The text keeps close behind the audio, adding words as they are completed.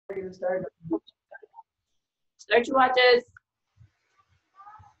Start your watches.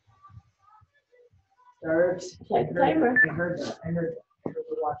 Start. Check the timer. I heard that. I heard the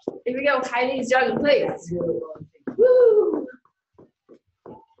watch. Here we go. Heidi's jogging place. Woo!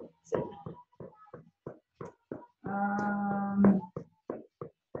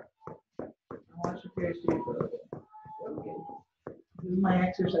 Watch the PhD. Okay. This is my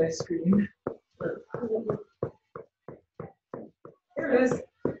exercise screen. Here it is.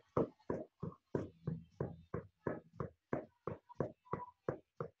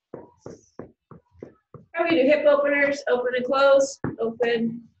 How we do hip openers? Open and close.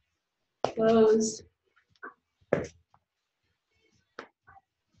 Open, close.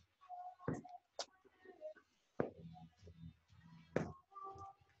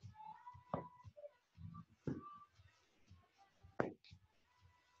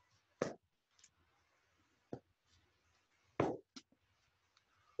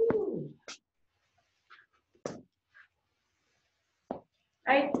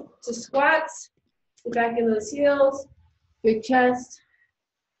 Right, to squats, sit back in those heels, big chest.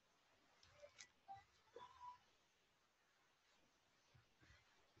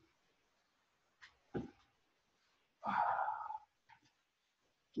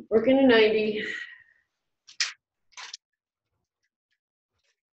 Keep working to 90.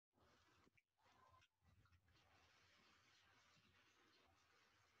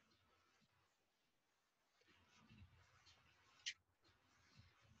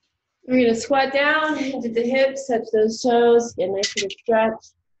 We're going to squat down into the hips, touch those toes, get a nice little stretch.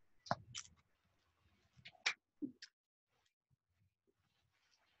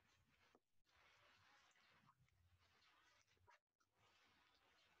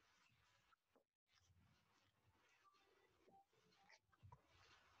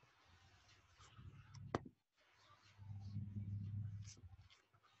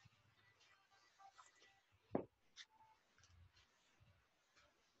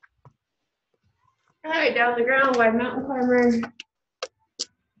 All right, down the ground, wide mountain climber.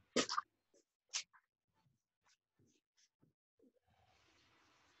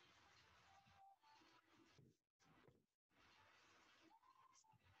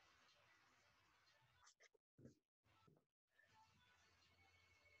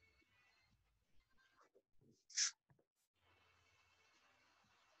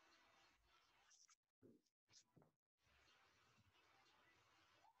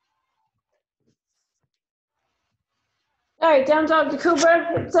 All right, down dog to cobra,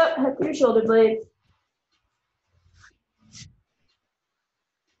 hips up, head through your shoulder blades.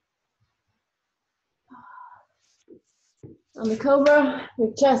 On the cobra,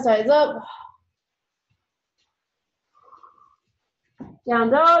 your chest eyes up.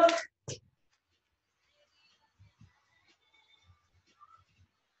 Down dog.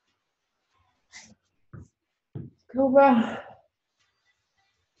 Cobra.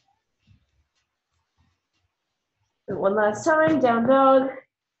 And one last time, down dog.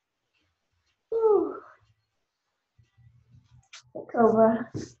 Woo.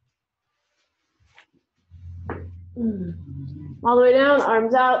 Cobra. All the way down,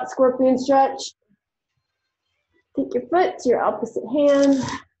 arms out, scorpion stretch. Take your foot to your opposite hand.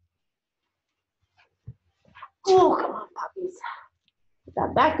 Oh, come on, puppies. Put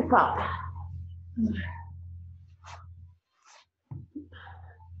that back to pop.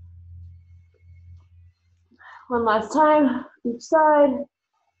 One last time, each side.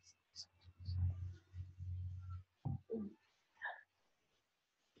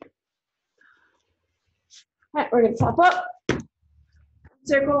 All right, we're gonna top up.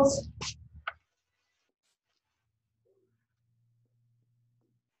 Circles.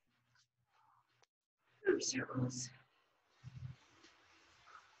 Circles.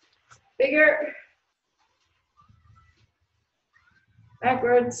 Bigger.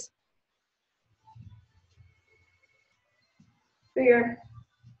 Backwards. Bigger.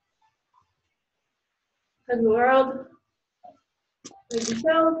 Hug the world. Hug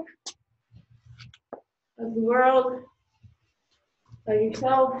yourself. Hug the world. Hug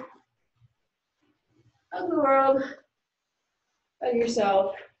yourself. Hug the world. Hug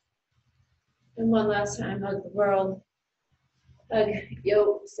yourself. And one last time, hug the world. Hug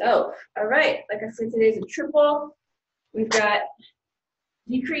yourself. All right, like I said, today's a triple. We've got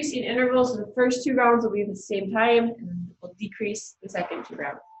decreasing intervals. So the first 2 rounds will be the same time, and then we'll decrease the second 2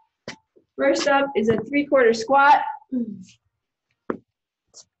 rounds. First up is a 3/4 squat.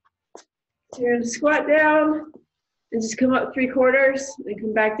 So you're gonna squat down and just come up 3/4, then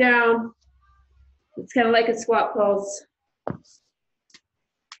come back down. It's kind of like a squat pose.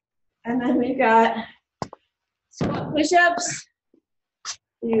 And then we've got squat push-ups.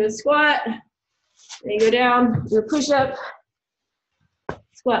 You do a squat, then you go down, do a push-up,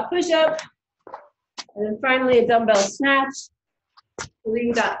 squat, push-up, and then finally a dumbbell snatch.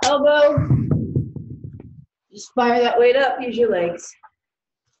 Leave that elbow. Just fire that weight up, use your legs.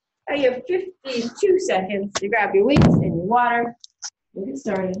 Now you have 52 seconds to grab your weights and your water. We'll get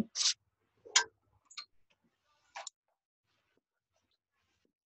started.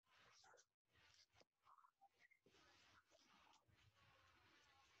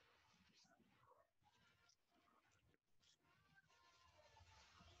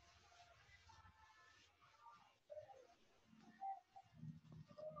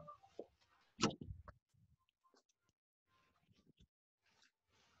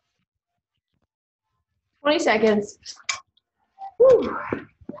 Twenty seconds. Whew.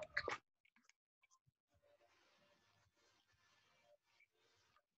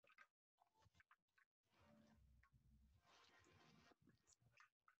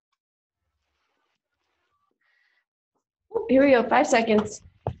 Here we go, 5 seconds.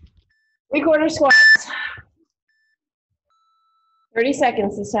 3/4 squats. 30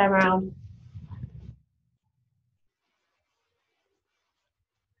 seconds this time around.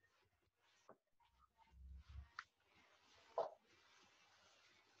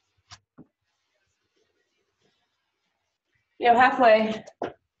 You know, halfway.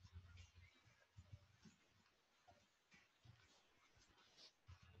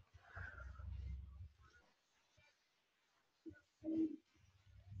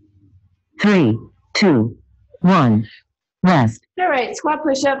 Three, two, one, rest. All right, squat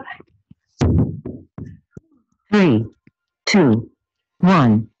push-up. 3, 2,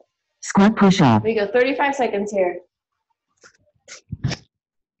 1, squat push-up. We go 35 seconds here.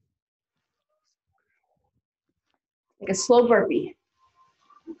 Like a slow burpee.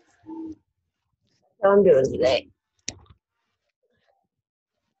 That's what I'm doing today.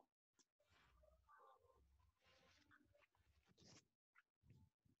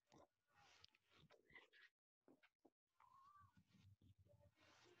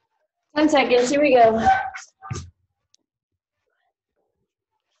 Ten seconds, here we go.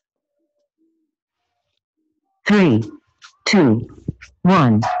 Three, two,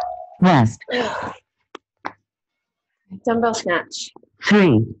 one, rest. Dumbbell snatch.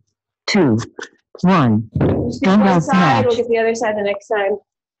 3, 2, 1, Just do dumbbell one side, we'll snatch. get the other side the next time.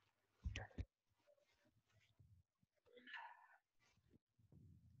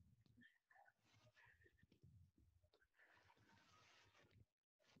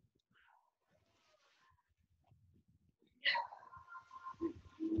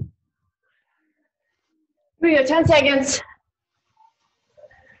 Here we go, 10 seconds.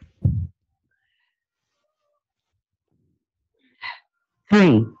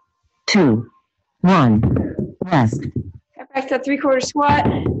 Three, two, one, rest. Get back to that 3/4 squat.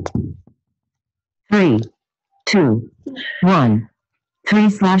 3, 2, 1,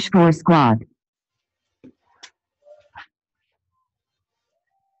 3/4 squat.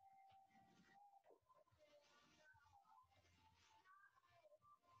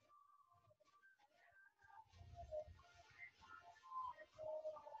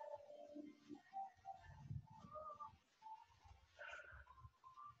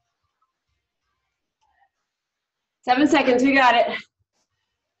 Seven seconds, we got it.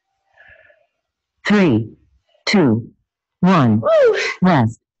 3, 2, 1, Woo!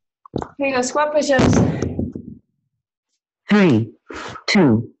 rest. Here you go, squat push-ups. 3,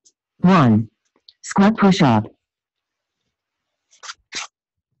 2, 1, squat push-up.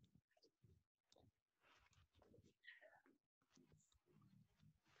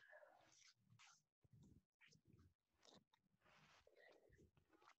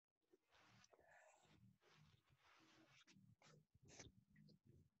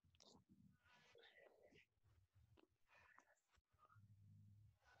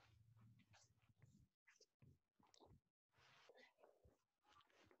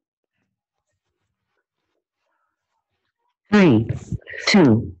 Three,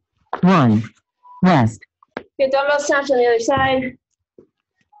 two, one, rest. Good dumbbell snatch on the other side.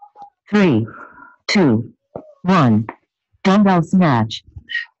 3, 2, 1, dumbbell snatch.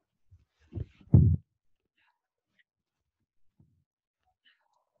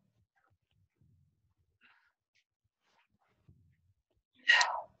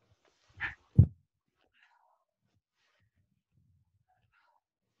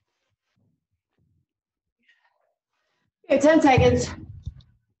 Okay, 10 seconds.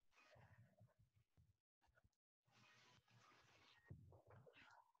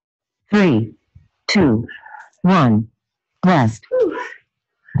 Three, two, one, rest. Whew.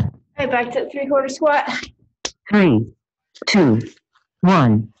 All right, back to 3/4 squat. 3, 2,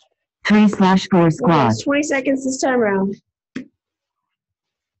 1. 3/4 Okay, squat. it's 20 seconds this time around.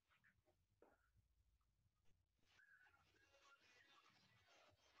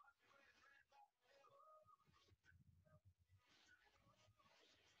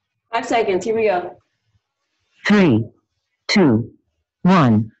 Five seconds, here we go. 3, 2,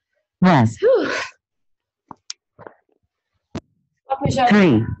 1. Rest. Whew. Squat push-up.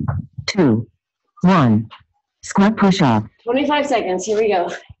 3, 2, 1. Squat push-up. 25 seconds, here we go.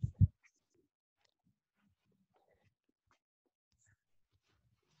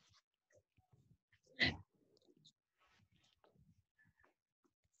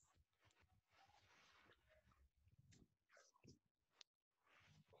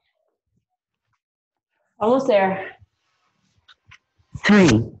 Almost there.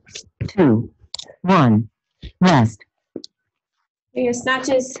 3, 2, 1. Rest. Here you go,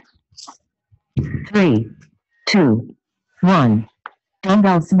 snatches. 3, 2, 1.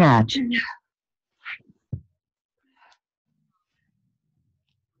 Dumbbell snatch.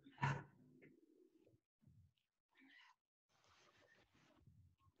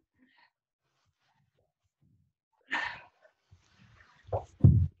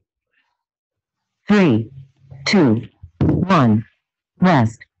 3, 2, 1.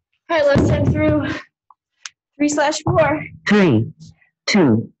 Rest. All right, left hand through. 3/4. 3,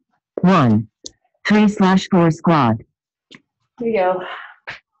 2, 1. 3/4 squat. Here we go.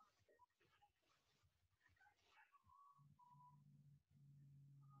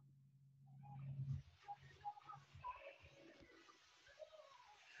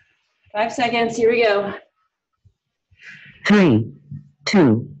 Five seconds, here we go. 3,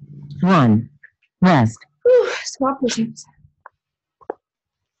 2, 1. Rest. Whew, squat push-ups.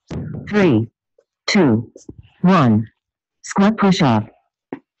 3, 2, 1. Squat push-up.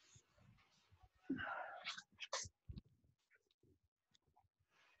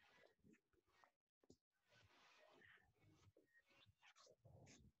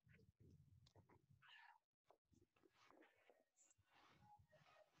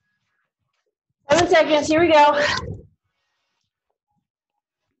 7 seconds, here we go.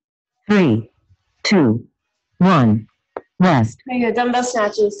 3, 2, 1. Rest. There you go, dumbbell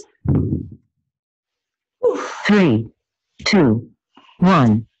snatches. 3, 2,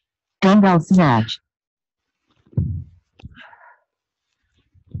 1. Dumbbell snatch.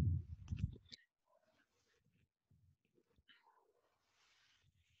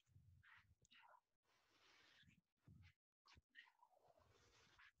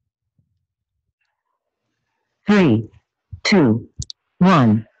 3, 2,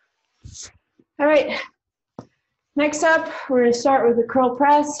 1. All right, next up, we're gonna start with a curl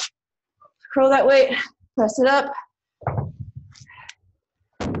press. Curl that weight, press it up.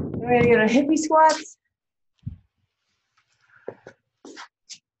 We're gonna go to hippie squats.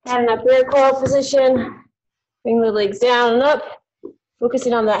 And up rear curl position. Bring the legs down and up.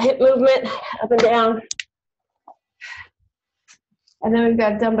 Focusing on that hip movement, up and down. And then we've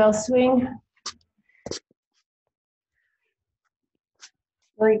got dumbbell swing.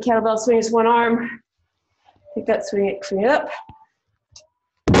 Like kettlebell swing is one arm. Take that swing it up.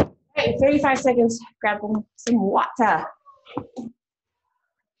 All right, 35 seconds, grab some water.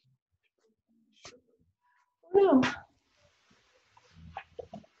 Oh no.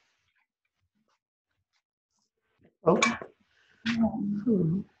 Oh.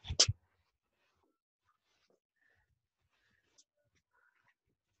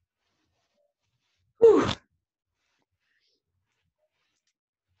 Whew.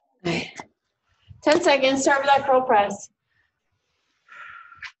 Okay. 10 seconds, start with that curl press.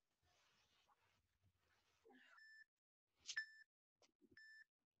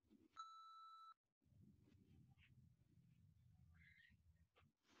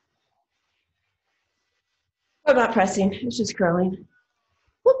 I'm not pressing, it's just curling.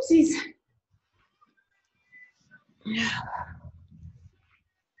 Whoopsies.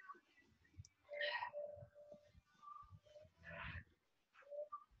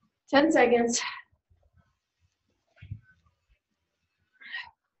 Ten seconds.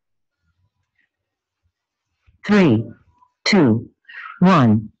 Three, two,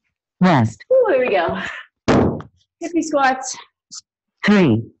 one. Rest. Ooh, here we go. Hippie squats.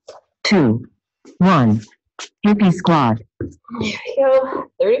 3, 2, 1. Hippie squat. There we go.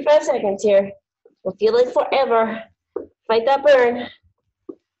 35 seconds here. Will feel like forever. Fight that burn.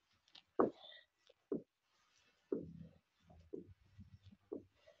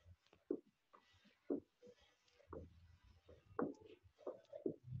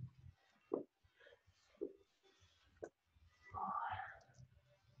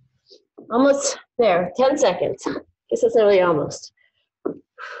 Almost there. 10 seconds. Guess that's not really almost.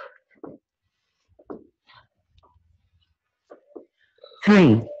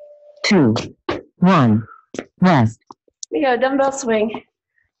 3, 2, 1, rest. We go, dumbbell swing.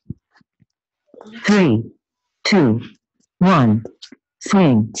 3, 2, 1,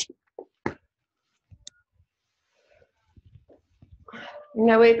 swing. Bring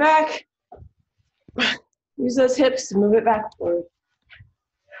that weight back. Use those hips to move it back forward.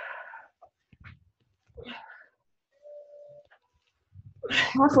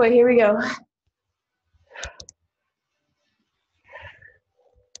 Halfway, here we go.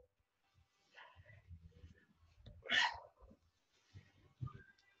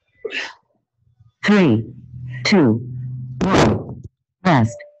 Three, 2, 1,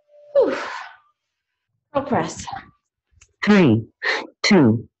 rest. Whew. Curl press. 3,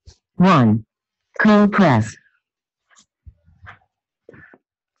 2, 1, curl press.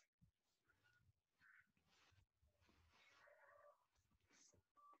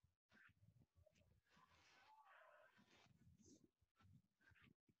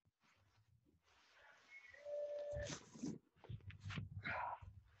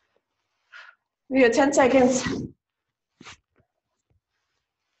 We go 10 seconds.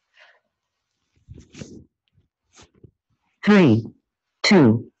 3,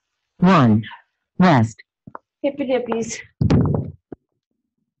 2, 1, rest. Hippy dippies.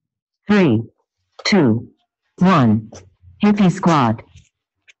 3, 2, 1, hippie squat.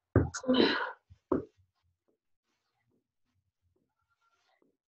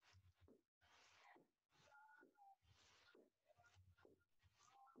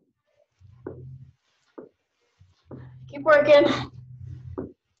 Keep working.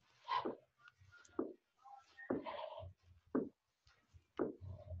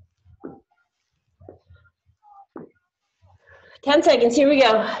 Ten seconds, here we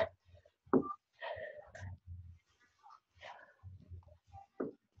go.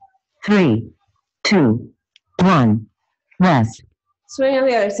 Three, 2, 1, rest. Swing on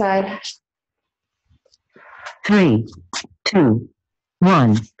the other side. 3, 2,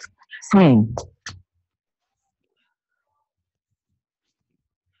 1, swing.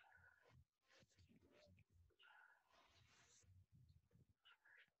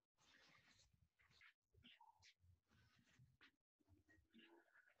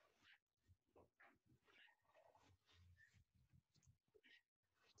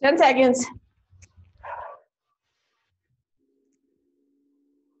 Ten seconds.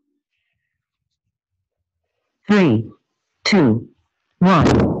 3, 2,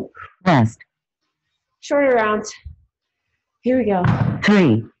 1, rest. Shorter rounds. Here we go.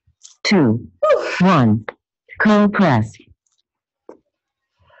 3, 2, 1, curl press.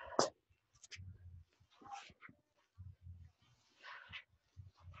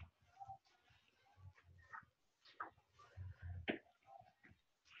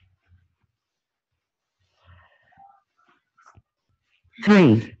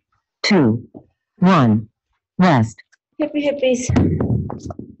 Three, 2, 1, rest. Hippie hippies.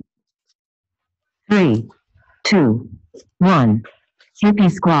 3, 2, 1,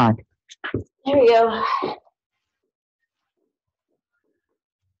 hippie squat. There we go.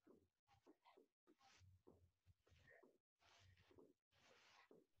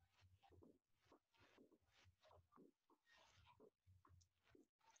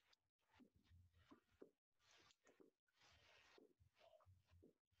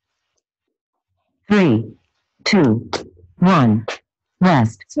 Three, 2, 1,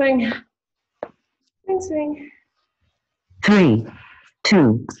 rest. Swing. Swing, swing. 3,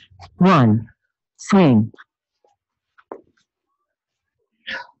 2, 1, swing.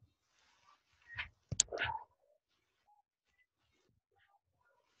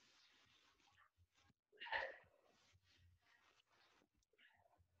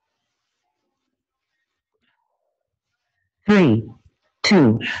 Three,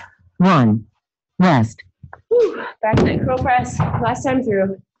 2, 1, rest. Whew. Back to that curl press. Last time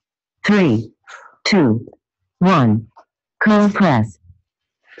through. 3, 2, 1, curl press.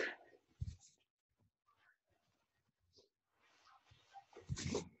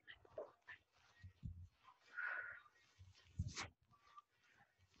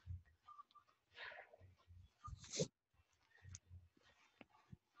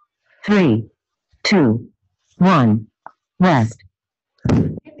 Three, 2, 1, rest.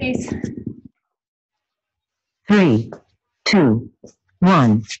 Hippies. 3, 2,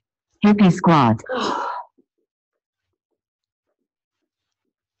 1, hippie squat.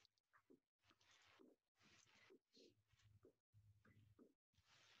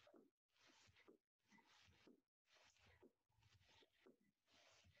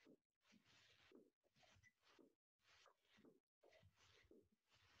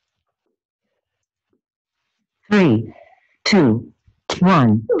 3, 2,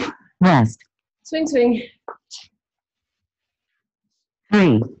 1. Rest. Swing, swing.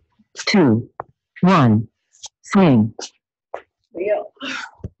 3, 2, 1. Swing. There we go.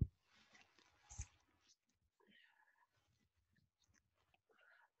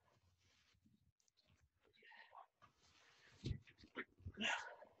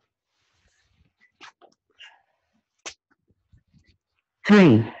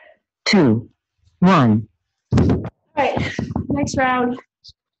 3, 2, 1. All right, next round.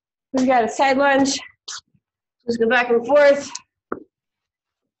 We've got a side lunge. Just go back and forth.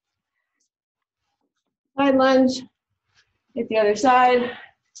 Side lunge. Hit the other side.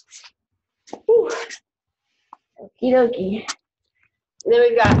 Whew. Okie dokie. And then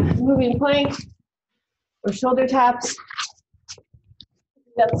we've got moving plank or shoulder taps.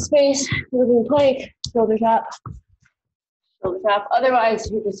 We've got the space, moving plank, shoulder tap, shoulder tap. Otherwise,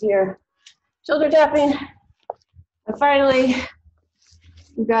 you're just here shoulder tapping. And finally,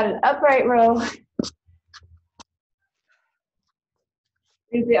 we've got an upright row.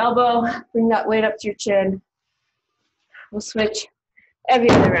 Use the elbow, bring that weight up to your chin. We'll switch every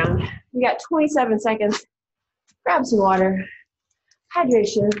other round. We got 27 seconds. Grab some water.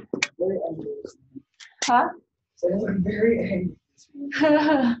 Hydration. Very angry. Huh? So I'm very angry.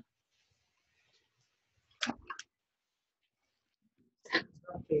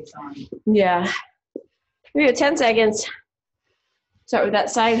 Face on. Yeah. We got 10 seconds. Start with that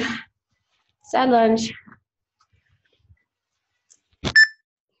side lunge.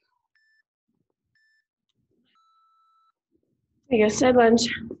 There you go, side lunge.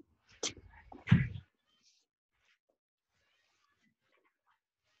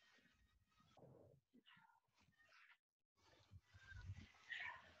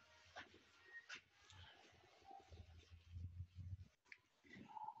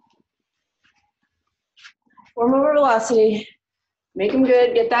 Form over velocity. Make them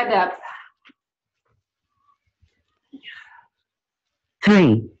good, get that depth.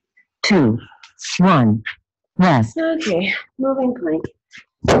 3, 2, 1. Rest. Okay, moving plank.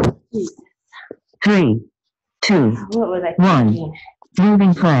 3, 2, What was I 1. thinking?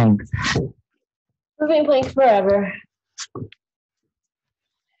 Moving plank. Moving plank forever.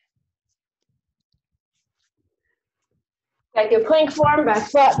 Got good plank form, back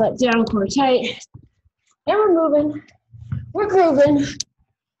flat, butt down, core tight. And we're moving. We're grooving.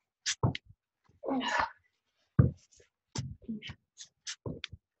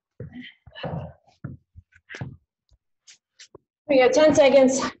 We got 10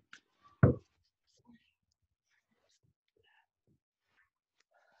 seconds.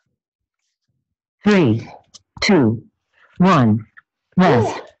 Three, 2, 1.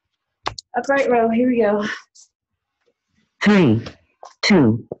 Rest. Upright row, here we go. 3,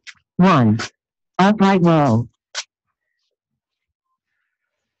 2, 1. Upright row.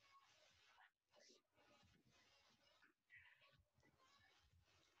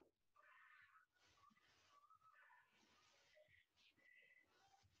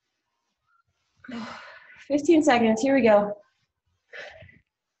 Oh, 15 seconds, here we go.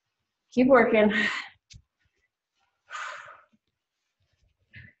 Keep working.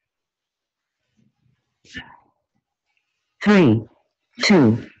 Three,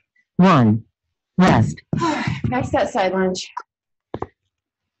 2, 1. Rest. Back to that side lunge.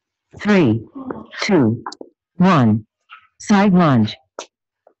 3, 2, 1. Side lunge.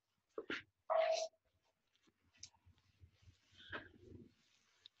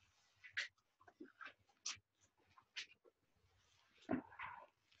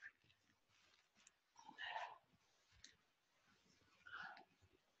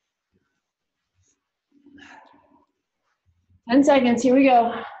 Ten seconds, here we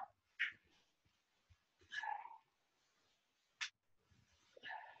go.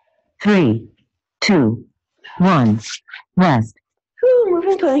 Three, 2, 1. Rest. Whew,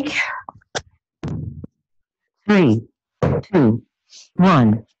 moving plank. 3, 2,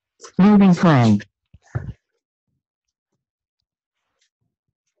 1. Moving plank.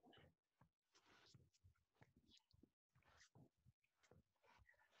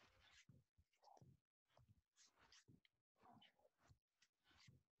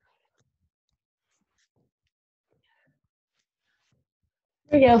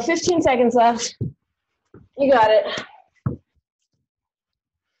 Here we go, 15 seconds left. You got it.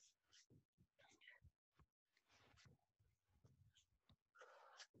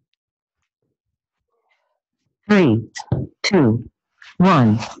 Three, 2,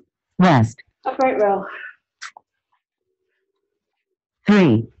 1. Rest. Upright row.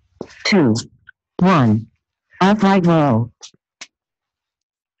 3, 2, 1. Upright row.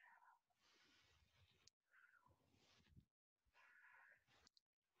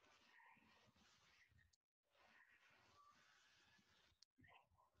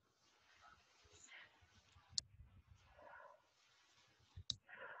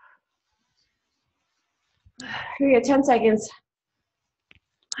 Here we go, 10 seconds.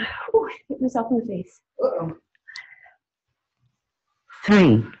 Whew, hit myself in the face. Uh-oh.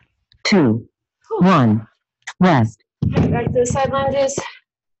 3, 2, 1. Rest. Back to the side lunges.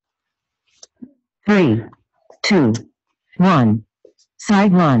 3, 2, 1.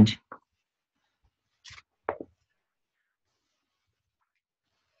 Side lunge.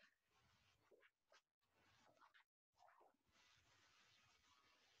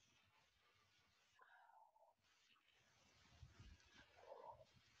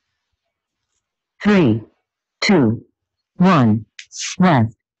 3, 2, 1.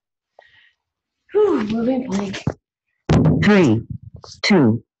 Rest. Whew, moving plank. 3,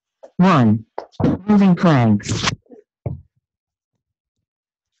 2, 1. Moving plank.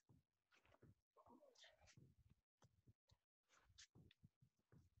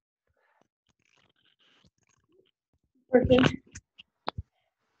 Working.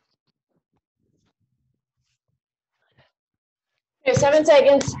 Here, 7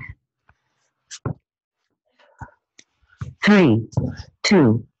 seconds. 3,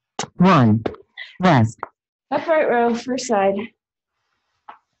 2, 1. Rest. Upright row, first side.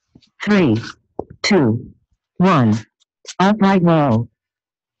 3, 2, 1. Upright row.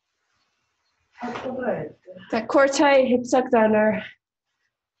 That's good. Got core tight, hips tucked under.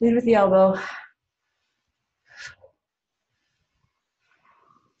 Lead with the elbow.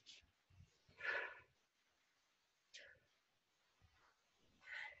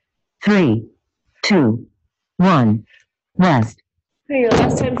 3, 2, 1. Rest. Here you go,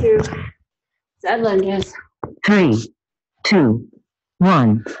 last time through. Side lunges. 3, 2,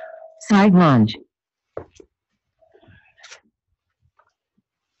 1. Side lunge.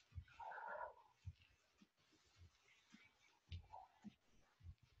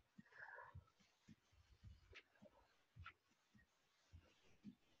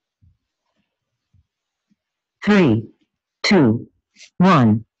 3, 2,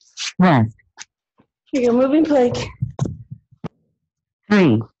 1. Rest. Here you go, moving plank.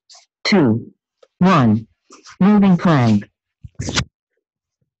 3, 2, 1. Moving plank.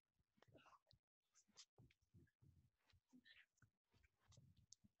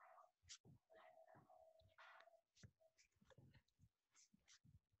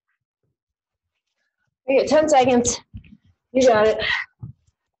 Here you go, 10 seconds. You got it.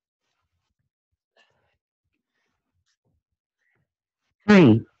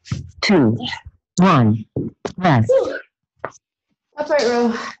 3, 2, 1. Rest. Whew. Upright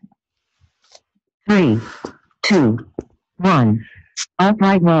row. 3, 2, 1.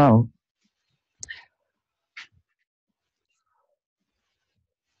 Upright row.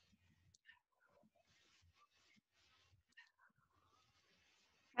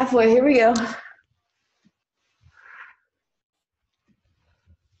 Halfway, here we go.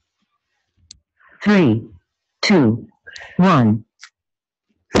 3, 2, 1.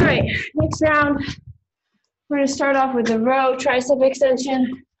 All right, next round. We're gonna start off with the row, tricep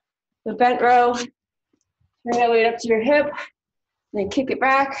extension, the bent row. Bring that weight up to your hip, then kick it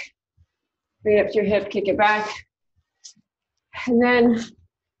back. Bring it up to your hip, kick it back. And then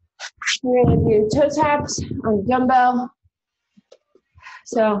we're gonna do toe taps on the dumbbell.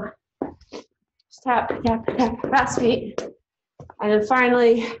 So just tap, tap, tap, fast feet. And then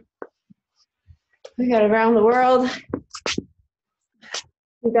finally, we got around the world.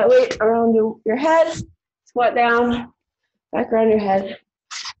 Keep that weight around your head, squat down, back around your head.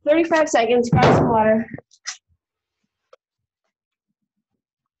 35 seconds, grab some water.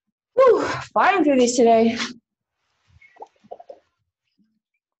 Whew, flying through these today.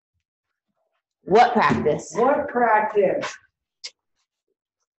 What practice? What practice?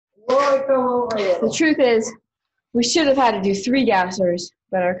 Lord, go over it. The truth is, we should have had to do 3 gassers,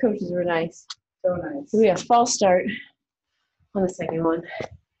 but our coaches were nice. So nice. So we had a false start on the second one.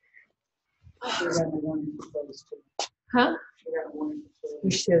 Should have had one for those two. Huh? Should have had one for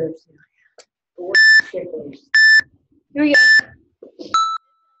We should have. those kickers. Here we go.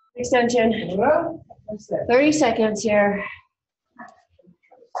 Extension. Well, what's that? 30 seconds here.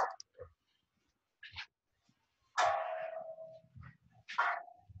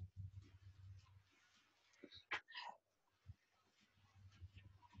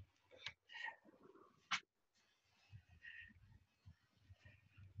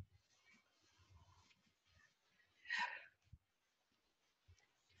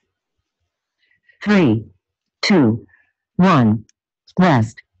 Three, two, one.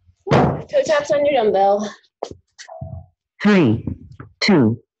 Rest. Toe taps on your dumbbell. 3,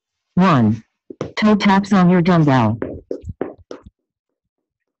 2, 1. Toe taps on your dumbbell.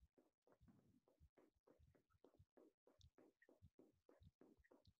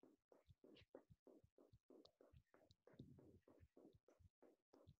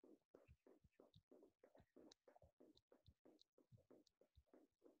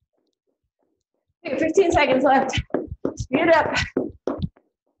 Okay, 15 seconds left. Speed it up.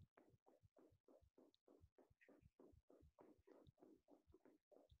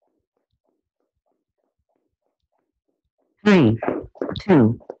 3,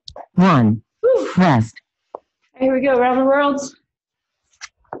 2, 1. Whew. Rest. Here we go, around the world.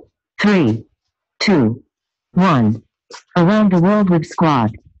 3, 2, 1. Around the world with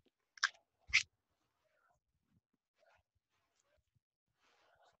squad.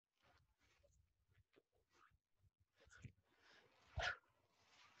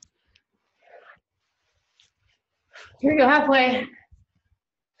 Here we go, halfway.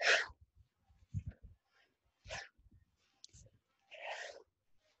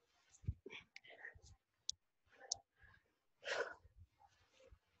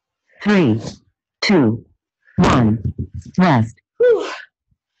 3, 2, 1. Rest. Whew.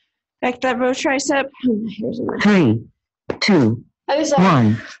 Back to that row tricep. Here's my 3, 2, other side.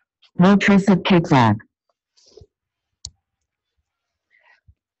 1. Low tricep kickback.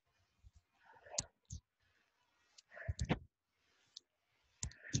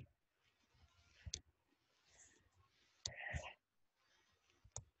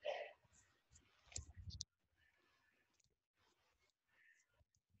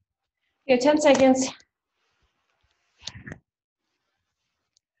 You have 10 seconds.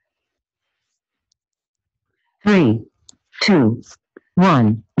 3, 2,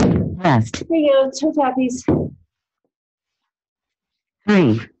 1. Rest. Here you go, toe tappies.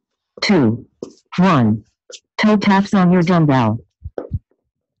 3, 2, 1. Toe taps on your dumbbell.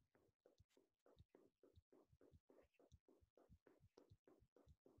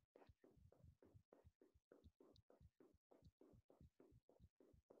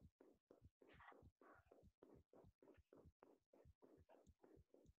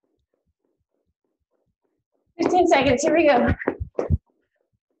 15 seconds, here we go.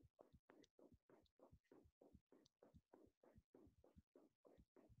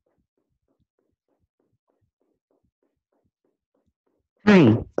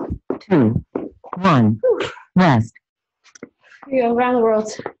 3, 2, 1. Whew. Rest. Here we go, around the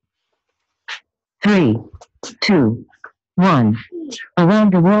world. 3, 2, 1.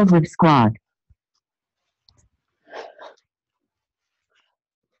 Around the world with squad.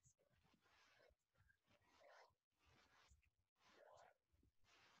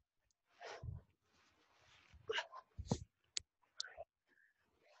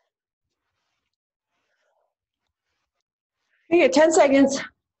 Here you go, 10 seconds.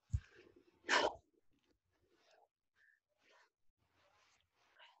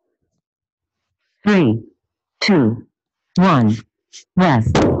 3, 2, 1.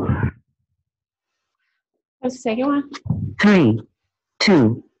 Rest. What's the second one? 3,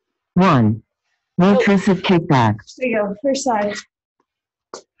 2, 1. Low Oh. tricep kickback. There you go, first side.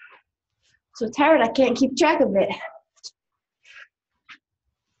 So tired, I can't keep track of it.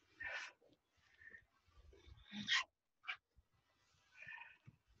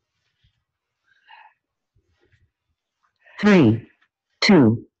 Three,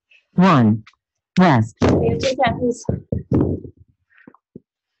 2, 1. Rest. Here you go, toe tappies.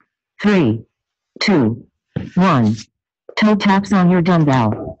 3, 2, 1. Toe taps on your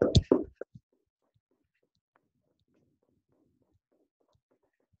dumbbell.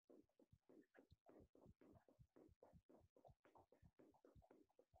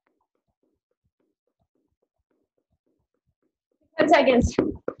 10 seconds.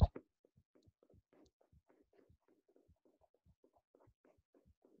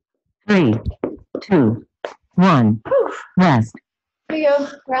 3, 2, 1. Whew. Rest. Here you go,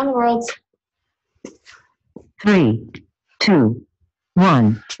 around the world. 3, 2,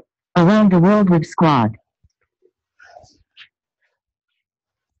 1. Around the world with squad.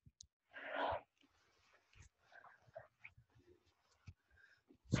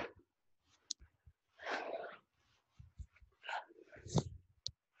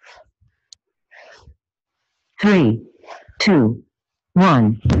 3, 2,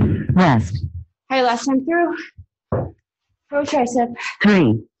 1. Rest. All right, last time through. Row tricep.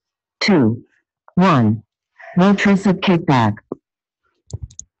 3, 2, 1. Low tricep kickback.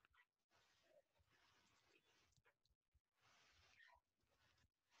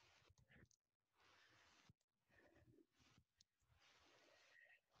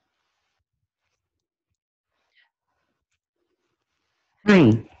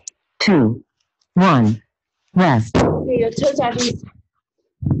 3, 2, 1. Rest. Here you go, toe tappies.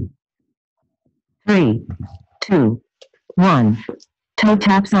 3, 2, 1. Toe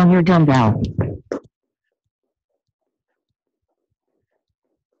taps on your dumbbell.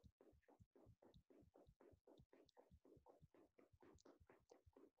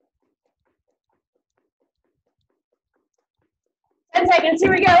 10 seconds,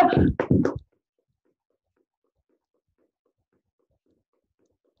 here we go.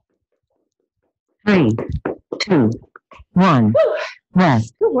 3, 2, 1. Woo.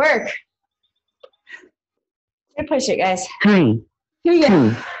 Rest. Good work. Good push it, guys. 3, Here you go.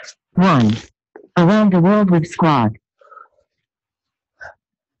 2, 1. Around the world with squad.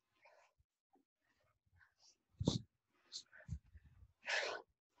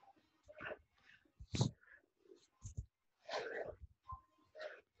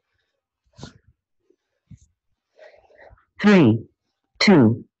 Three,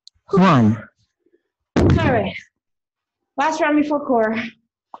 2, 1. All right. Last round before core.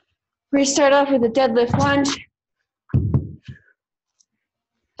 We start off with a deadlift lunge.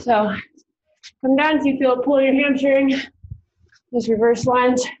 So come down if you feel it pull your hamstring. Just reverse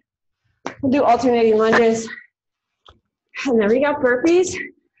lunge. We'll do alternating lunges. And then we got burpees.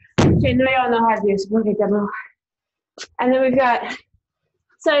 Okay, no, y'all know how to do, so we'll get them. And then we've got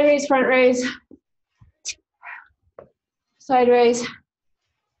side raise, front raise, side raise,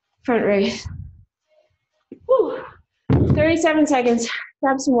 front raise. Whew. 37 seconds.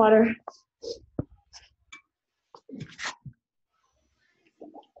 Grab some water.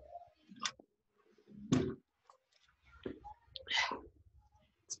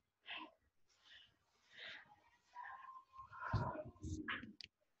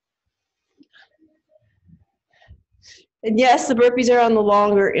 And yes, the burpees are on the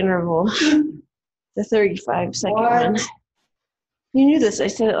longer interval, the 35-second one. You knew this. I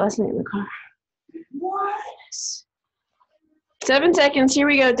said it last night in the car. What? 7 seconds. Here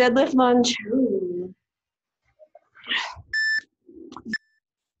we go. Deadlift lunge. Ooh.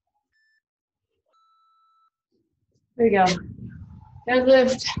 Here we go.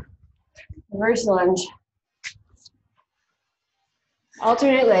 Deadlift, reverse lunge.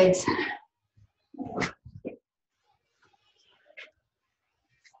 Alternate legs.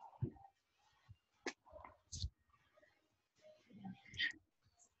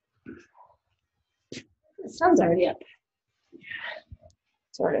 The sun's already up.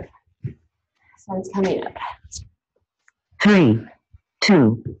 Sort of. Sun's coming up. 3,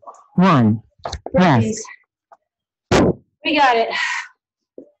 2, 1. Rest. We got it.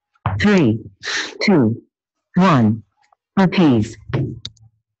 3, 2, 1. Repeat.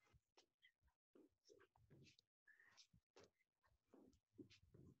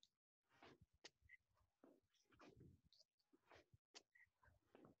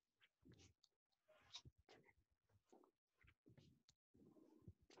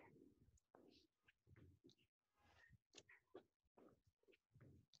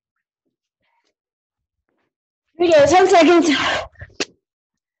 Here we go. 10 seconds.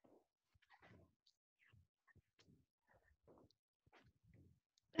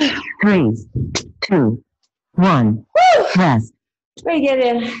 Three, 2, 1. Woo! Rest. We get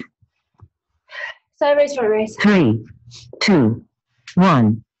in. Side raise, front raise. 3, 2,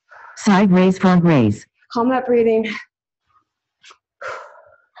 1. Side raise, front raise. Calm that breathing.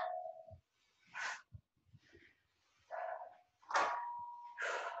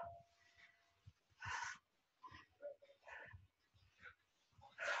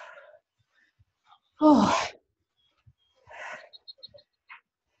 Oh.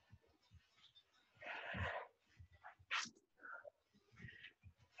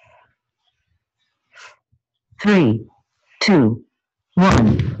 Three, 2,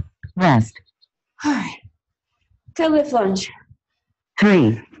 1. Rest. All right. Deadlift lunge.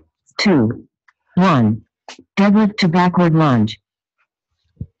 3, 2, 1. Deadlift to backward lunge.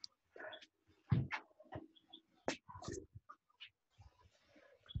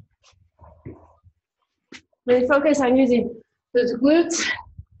 Really focus on using those glutes.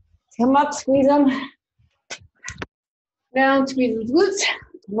 Come up, squeeze them. Down, squeeze those glutes.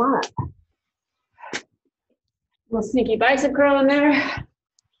 Come on up. Little sneaky bicep curl in there.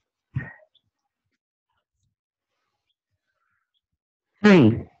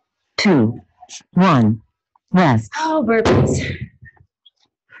 3, 2, 1. Rest. Oh, burpees.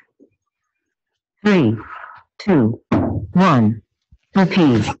 3, 2, 1.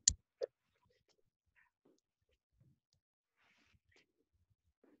 Repeat.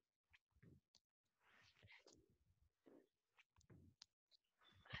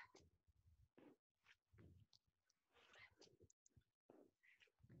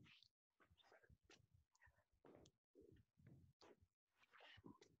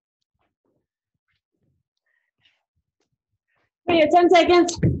 We got 10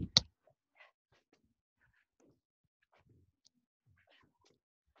 seconds.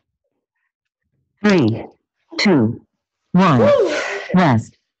 Three, 2, 1. Woo.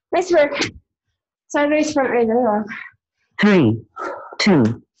 Rest. Nice work. Side raise, front raise. There you are. 3,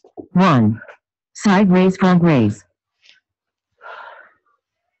 2, 1. Side raise, front raise.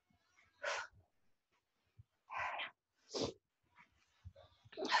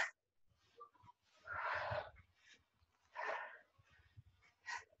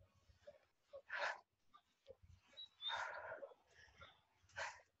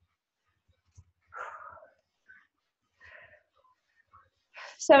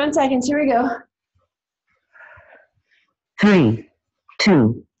 Seven seconds, here we go. 3,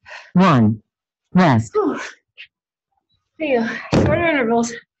 2, 1. Rest. Whew. There you go. Shorter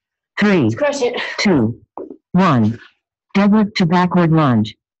intervals. 3, Let's crush it. 2, 1. Deadlift to backward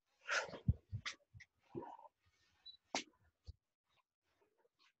lunge.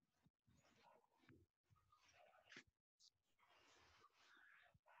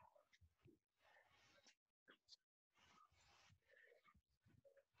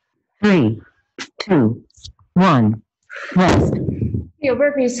 3, 2, 1. Rest. Here you go,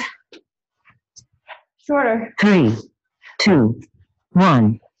 burpees. Shorter. 3, 2,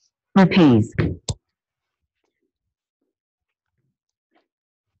 1. Repeat.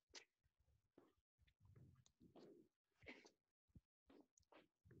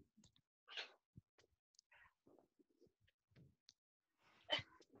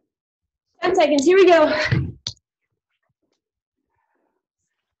 10 seconds, here we go.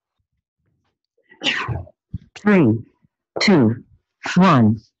 3, 2,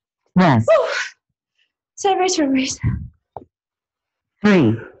 1. Rest. Whew. Side raise, front raise.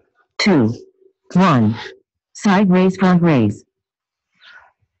 3, 2, 1. Side raise, front raise.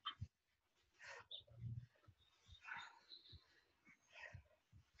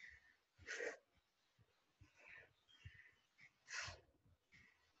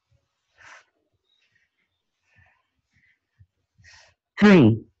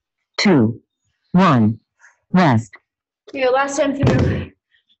 3, 2, 1. Rest. Here you go, last time through.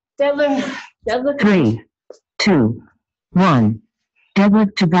 Deadlift. Deadlift. 3, 2, 1.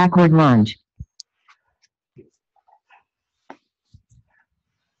 Deadlift to backward lunge.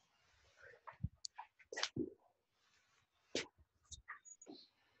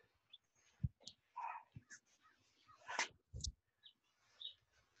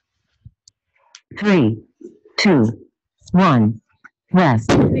 3, 2, 1.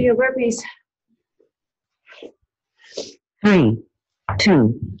 Rest. Here you go, burpees. 3,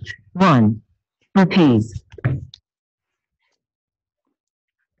 2, 1. Repeat.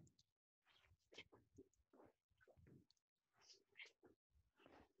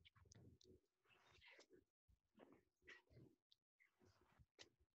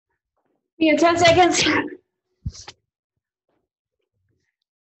 You got 10 seconds.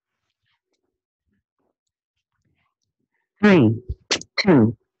 3,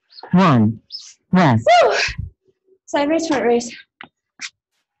 2, 1. Rest. Woo. Side raise, front raise.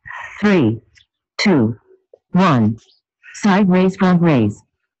 3, 2, 1. Side raise, front raise.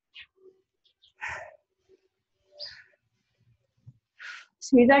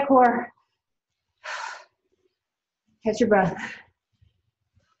 Squeeze that core. Catch your breath.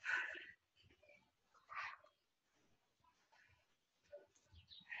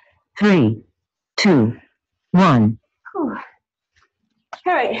 Three, 2, 1. Whew.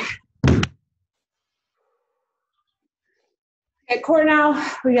 All right. At core now,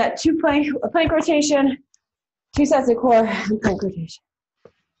 we got a plank rotation, 2 sets of core, and plank rotation.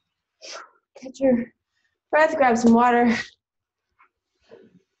 Catch your breath, grab some water.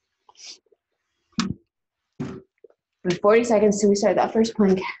 And 40 seconds till we start that first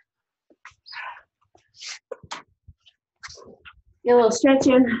plank. Get a little stretch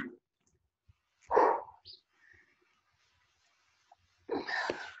in.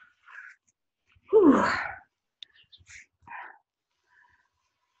 Whew.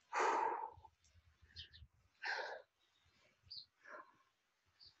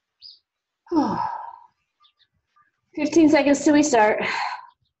 Whew. 15 seconds till we start.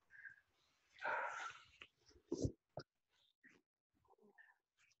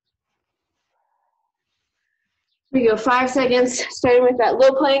 We go 5 seconds, starting with that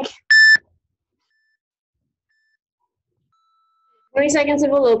low plank. 20 seconds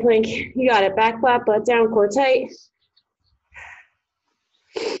of a low plank. You got it. Back flat, butt down, core tight.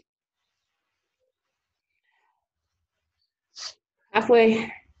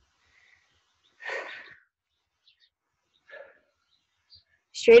 Halfway.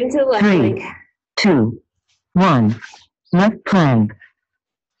 Straight into the left 3, plank. 2, 1. Left plank.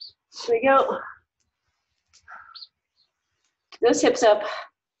 Here we go. Those hips up.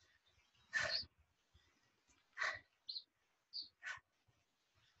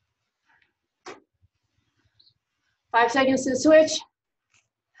 5 seconds to switch.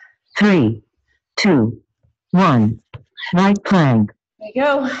 3, 2, 1. Right plank. There you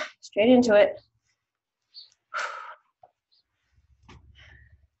go. Straight into it.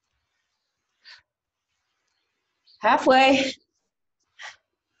 Halfway.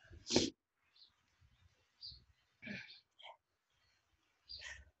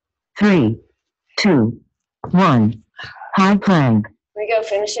 3, 2, 1. High plank. There you go.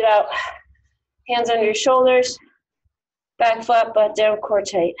 Finish it out. Hands under your shoulders. Back flat, butt down, core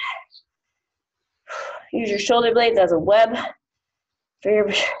tight. Use your shoulder blades as a web for your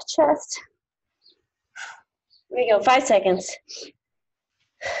chest. There you go. 5 seconds.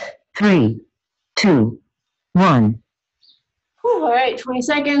 3, 2, 1. Whew, all right, 20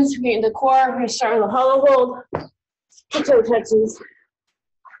 seconds. We're getting the core. We're going to start with a hollow hold. Toe touches.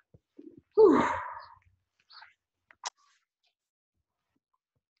 Whew.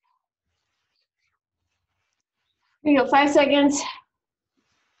 Here you go, 5 seconds.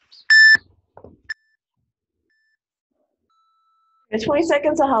 And 20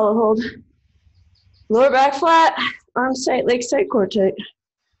 seconds of hollow hold. Lower back flat, arms tight, legs tight, core tight.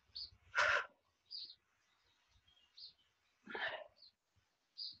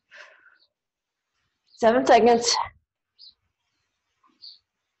 Seven seconds.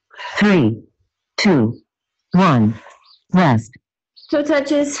 3, 2, 1. Rest. Toe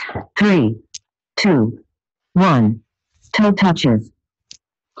touches. 3, 2, 1. Toe touches.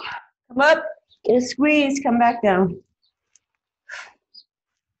 Come up, get a squeeze, come back down.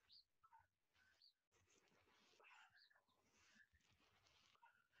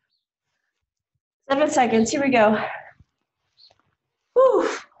 Seven seconds, here we go. Whew.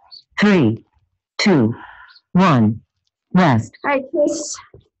 3, 2, 1. Rest. All right, twist.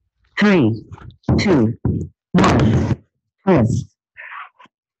 3, 2, 1. Twist.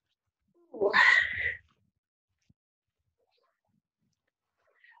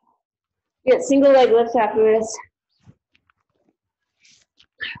 Get single leg lifts after this.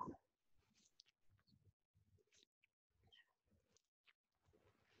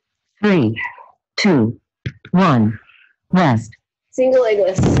 Three, 2, 1. Rest. Single leg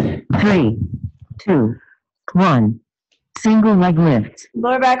lifts. 3, 2, 1. Single leg lift.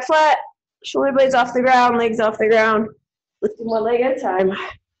 Lower back flat, shoulder blades off the ground, legs off the ground. Lifting one leg at a time.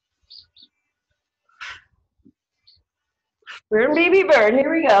 Burn, baby, burn.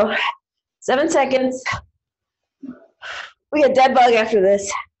 Here we go. 7 seconds. We got dead bug after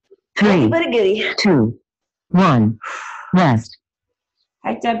this. 3, But a goodie. 2, 1. Rest.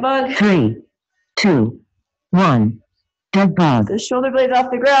 Hack dead bug. 3, 2, 1. Dead bug. The shoulder blades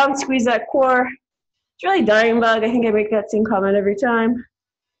off the ground. Squeeze that core. It's really dying bug. I think I make that same comment every time.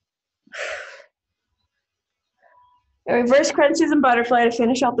 And reverse crunches and butterfly to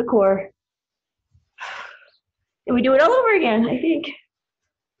finish out the core. And we do it all over again, I think.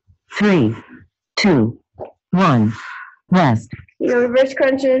 3, 2, 1. Rest. You know, reverse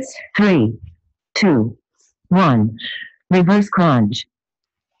crunches. 3, 2, 1. Reverse crunch.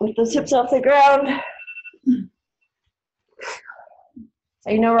 Lift those hips off the ground. So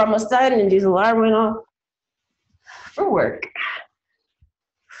you know we're almost done, and Dude's alarm went off for work.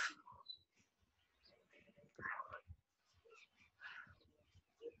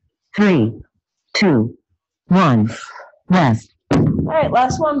 Three, 2, 1. Rest. All right,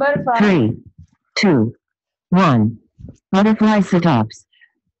 last one, butterfly. 3, 2, 1. Butterfly sit-ups.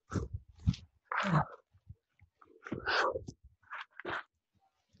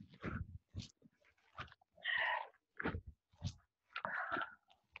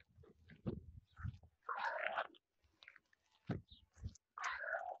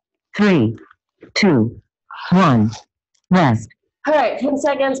 Three, 2, 1. Rest. All right, 10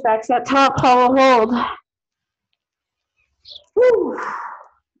 seconds, back to that top, hollow hold. Woo.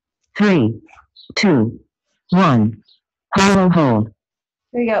 3, 2, 1. Hollow hold.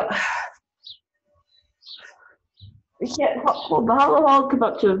 There you go. We can't hold the hollow hold, come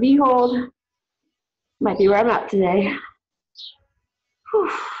up to a V hold. Might be where I'm at today.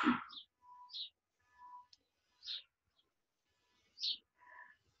 Whew.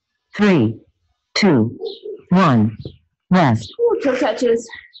 Three, 2, 1. Rest. Ooh, toe touches.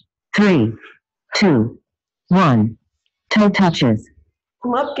 3, 2, 1. Toe touches.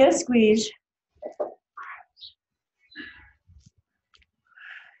 Come up, get a squeeze.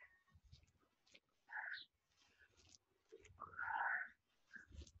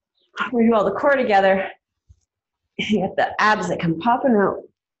 We do all the core together. You got the abs that come popping out.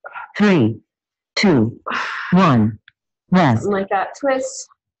 3, 2, 1. Rest. Something like that. Twist.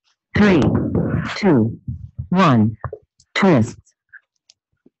 3, 2, 1. Twist.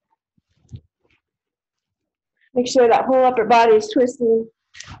 Make sure that whole upper body is twisting.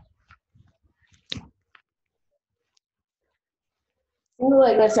 Single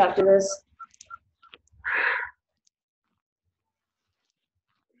leg lifts after this.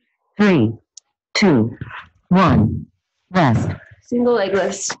 3, 2, 1. Rest. Single leg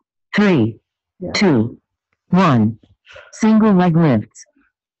lifts. 3, 2, 1. Single leg lifts.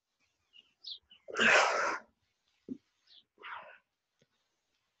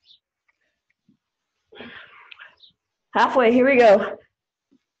 Halfway, here we go.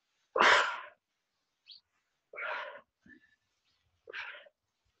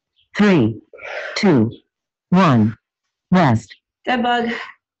 Three, 2, 1. Rest. Dead bug.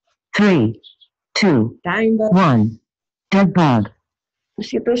 3, 2, Dying bug. 1. Dead bug.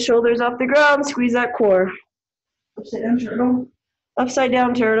 Let's get those shoulders off the ground. Squeeze that core. Upside down turtle. Upside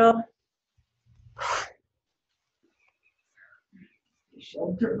down turtle.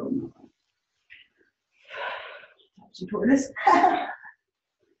 Shell turtle. Topsy tortoise.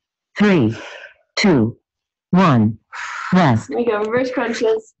 3, 2, 1. Rest. Here we go. Reverse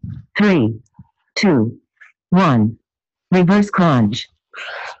crunches. 3, 2, 1. Reverse crunch.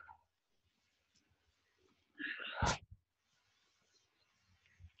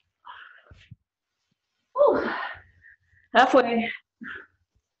 Whew. Halfway.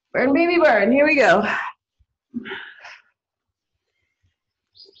 Burn, baby, burn. Here we go.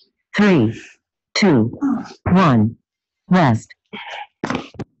 3, 2, 1. Rest. 3,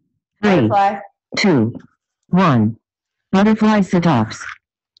 Butterfly. 2, 1. Butterfly sit-ups.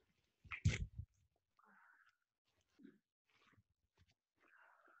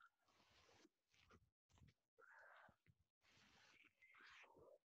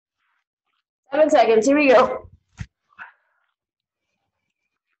 Seven seconds. Here we go.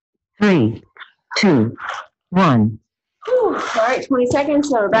 3, 2, 1. Whew. All right, 20 seconds.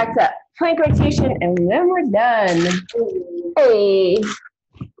 So we're back to plank rotation, and then we're done. Hey.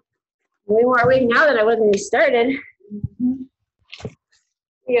 Way more awake now than I was when we started. Here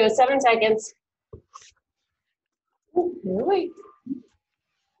we go. 7 seconds. Ooh, wait.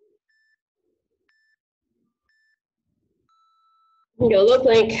 Go low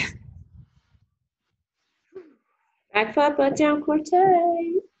plank. Back foot, butt down, core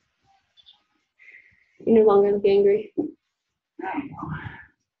tight. You no longer look angry.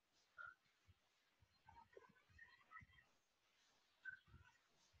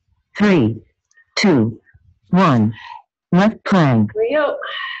 Three, 2, 1. Left plank. Here we go.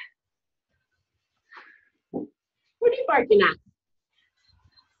 What are you barking at?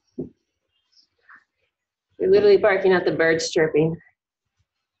 You're literally barking at the birds chirping.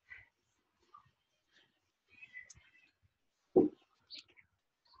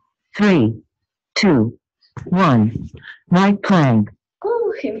 Three, 2, 1. Right plank.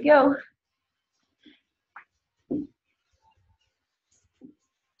 Oh, here we go.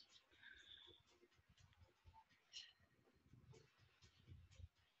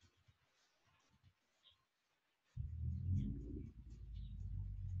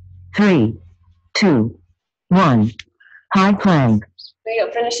 Three, 2, 1. High plank. There you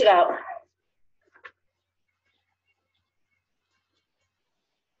go. Finish it out.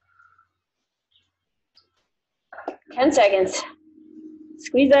 Ten seconds.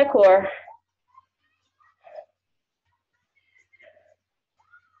 Squeeze that core.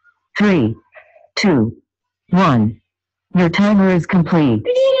 3, 2, 1. Your timer is complete.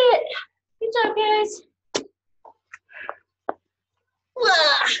 We did it. Good job, guys.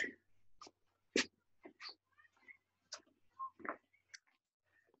 Ah.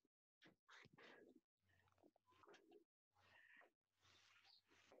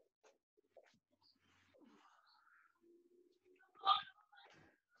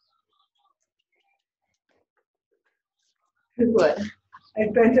 What? I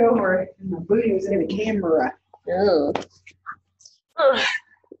bent over and my booty was in the camera. Oh. Oh.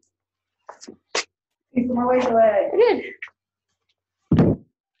 Keep my waist away. Good.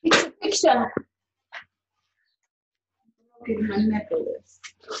 Picture. Look at my necklace.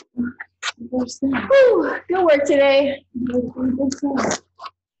 Whew. Good work today.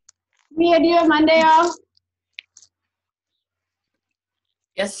 Mia, do you have Monday off?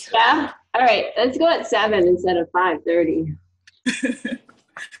 Yes. Yeah? All right. Let's go at 7 instead of 5:30.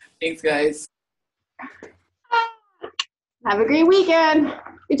 Thanks, guys. Have a great weekend.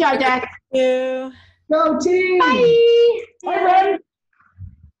 Good job, Jack. Thank you. Go team! Bye. Bye, Ren.